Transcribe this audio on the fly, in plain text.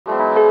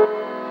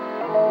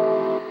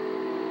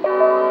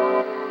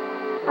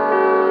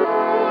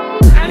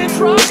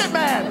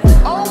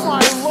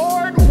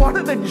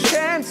the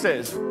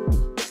chances?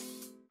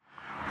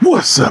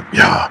 What's up,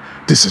 y'all?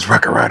 This is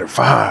Record Rider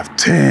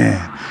 510,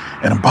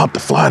 and I'm about to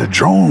fly the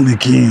drone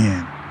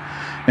again.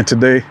 And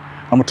today,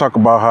 I'm gonna talk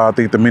about how I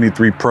think the Mini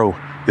 3 Pro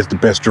is the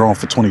best drone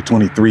for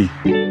 2023.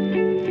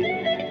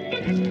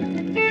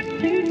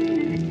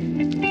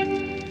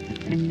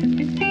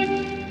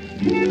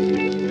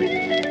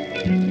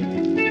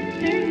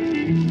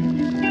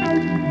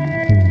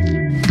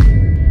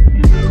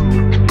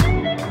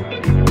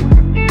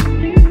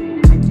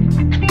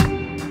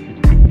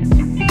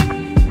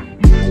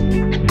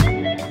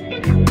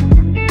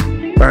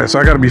 All right, so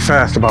I gotta be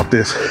fast about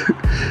this.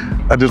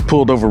 I just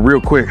pulled over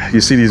real quick. You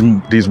see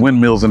these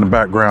windmills in the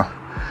background.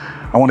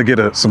 I wanna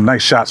get some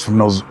nice shots from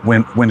those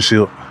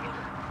windshield.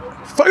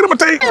 Fuck it, I'm gonna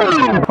take.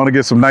 I wanna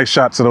get some nice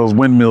shots of those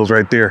windmills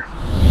right there.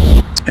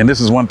 And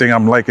this is one thing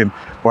I'm liking,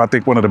 well, I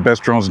think one of the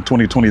best drones in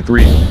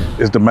 2023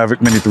 is the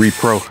Mavic Mini 3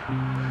 Pro.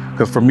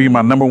 Because for me,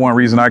 my #1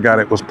 reason I got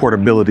it was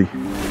portability.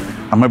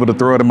 I'm able to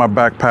throw it in my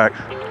backpack,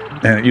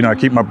 and you know, I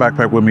keep my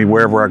backpack with me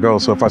wherever I go.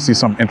 So if I see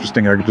something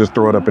interesting, I can just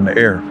throw it up in the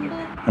air.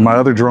 And my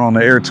other drone,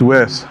 the Air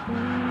 2S,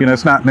 you know,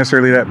 it's not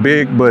necessarily that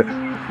big, but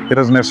it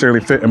doesn't necessarily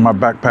fit in my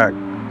backpack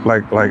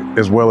like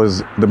as well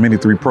as the Mini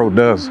 3 Pro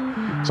does.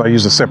 So I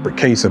use a separate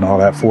case and all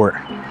that for it.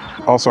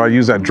 Also, I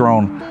use that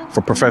drone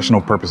for professional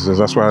purposes.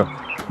 That's what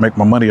I make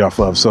my money off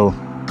of. So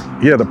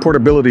yeah, the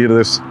portability of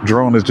this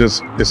drone is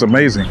just, it's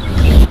amazing.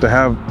 To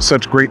have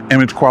such great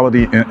image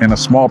quality in a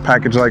small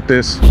package like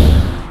this,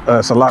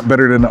 it's a lot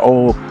better than the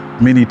old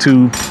Mini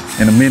 2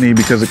 and the Mini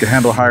because it can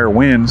handle higher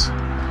winds.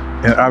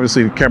 And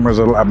obviously the cameras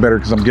are a lot better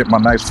because I'm getting my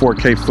nice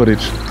 4K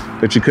footage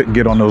that you couldn't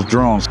get on those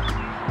drones.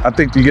 I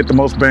think you get the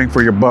most bang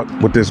for your buck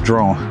with this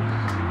drone.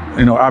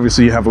 You know,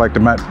 obviously you have like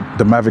the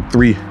Mavic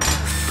 3,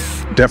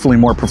 definitely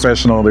more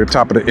professional. They're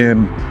top of the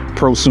end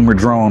prosumer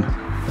drone.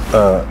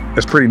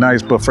 It's pretty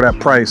nice, but for that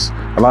price,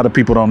 a lot of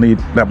people don't need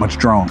that much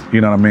drone,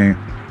 you know what I mean?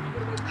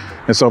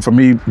 And so for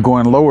me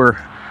going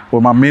lower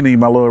with my Mini,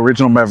 my little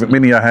original Mavic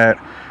Mini I had,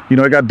 you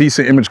know, it got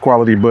decent image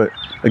quality, but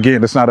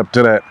again, it's not up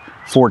to that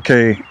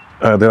 4K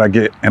that I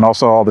get, and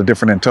also all the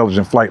different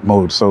intelligent flight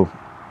modes. So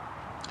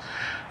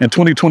in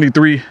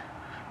 2023,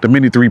 the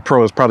Mini 3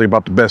 Pro is probably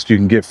about the best you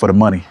can get for the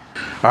money.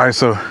 All right,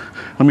 so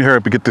let me hurry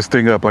up and get this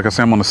thing up. Like I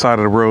said, I'm on the side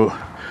of the road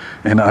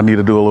and I need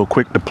to do a little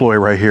quick deploy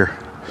right here.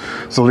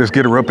 So let's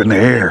get her up in the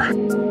air.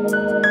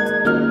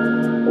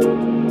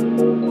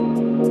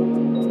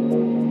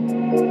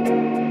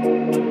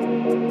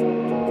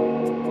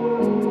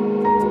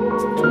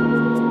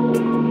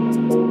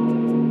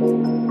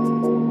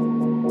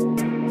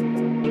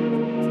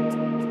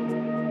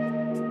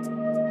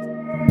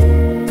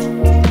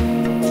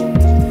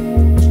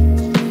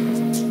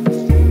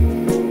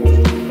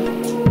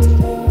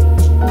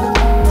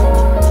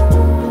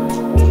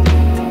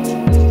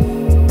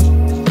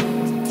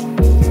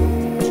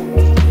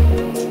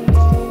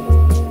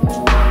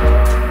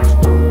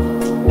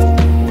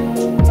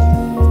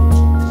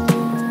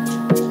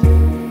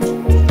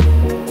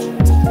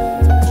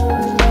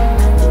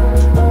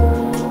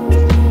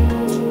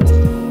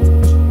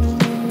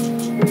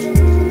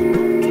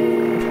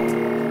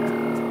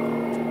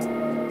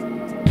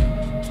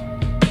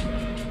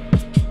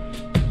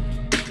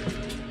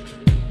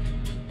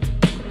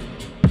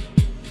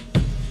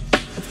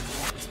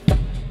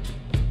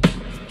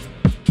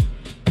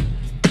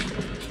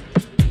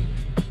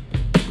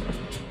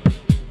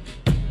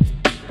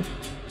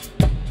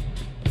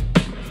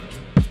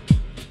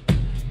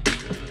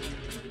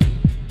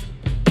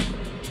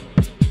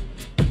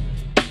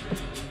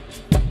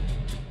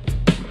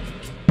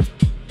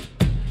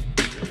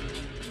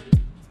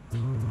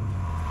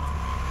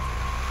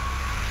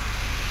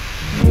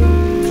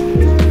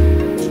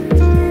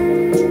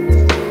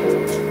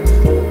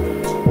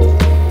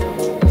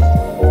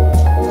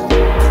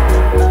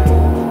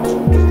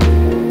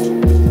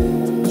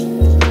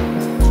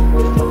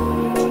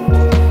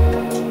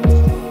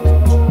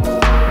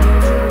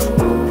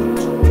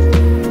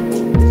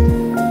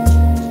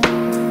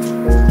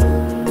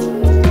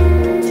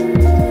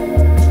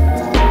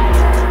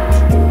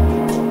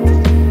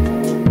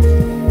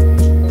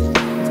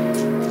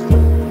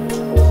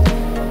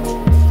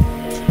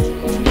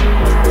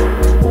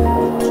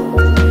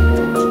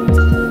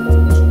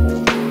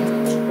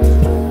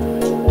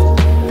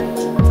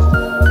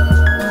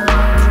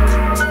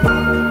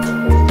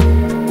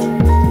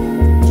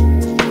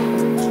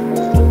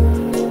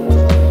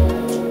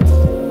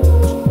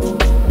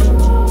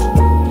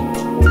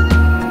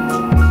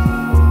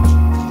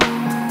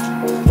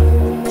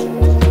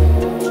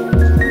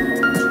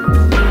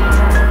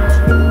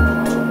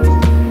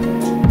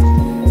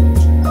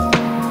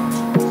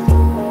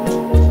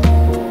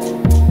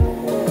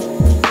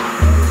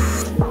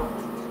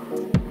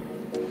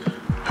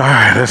 All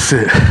right, that's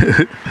it.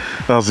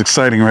 That was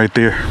exciting right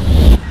there.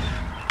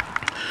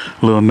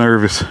 A little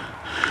nervous.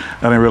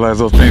 I didn't realize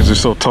those things are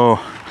so tall.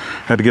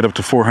 I had to get up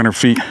to 400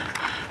 feet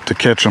to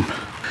catch them.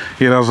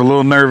 Yeah, I was a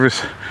little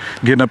nervous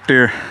getting up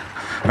there.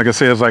 Like I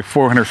said, it's like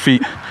 400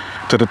 feet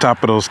to the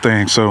top of those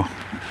things. So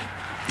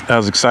that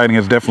was exciting.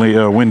 It's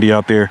definitely windy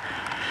out there.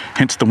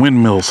 hence the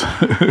windmills.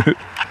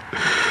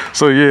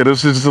 So yeah,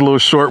 this is just a little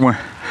short one.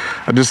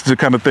 Just the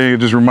kind of thing, it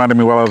just reminded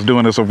me while I was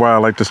doing this of why I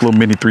like this little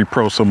Mini 3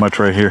 Pro so much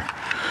right here.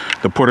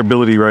 The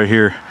portability right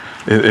here,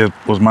 it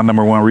was my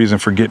 #1 reason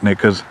for getting it,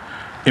 because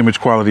image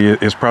quality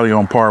is probably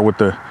on par with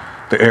the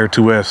Air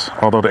 2S,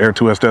 although the Air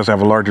 2S does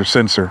have a larger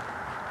sensor.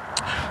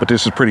 But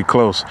this is pretty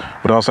close,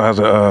 but also has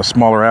a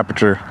smaller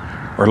aperture,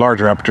 or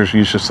larger aperture,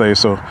 you should say.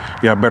 So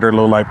you have better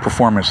low light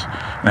performance,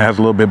 and it has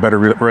a little bit better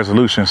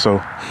resolution.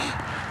 So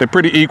they're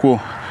pretty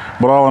equal,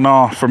 but all in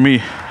all, for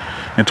me,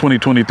 in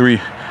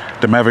 2023,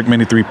 the Mavic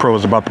Mini 3 Pro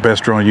is about the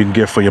best drone you can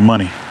get for your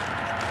money.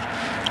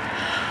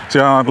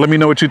 So let me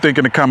know what you think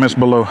in the comments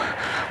below.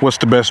 What's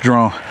the best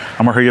drone?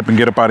 I'm gonna hurry up and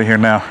get up out of here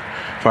now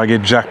if I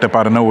get jacked up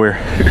out of nowhere.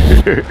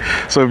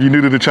 So if you're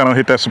new to the channel,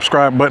 hit that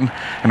subscribe button,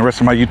 and the rest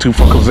of my YouTube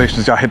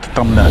focalizations, y'all hit the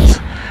thumb nuts.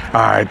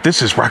 All right,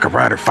 this is Rocket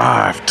Rider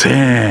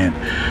 510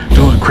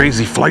 doing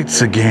crazy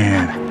flights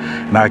again,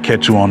 and I'll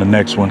catch you on the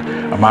next one.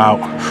 I'm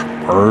out.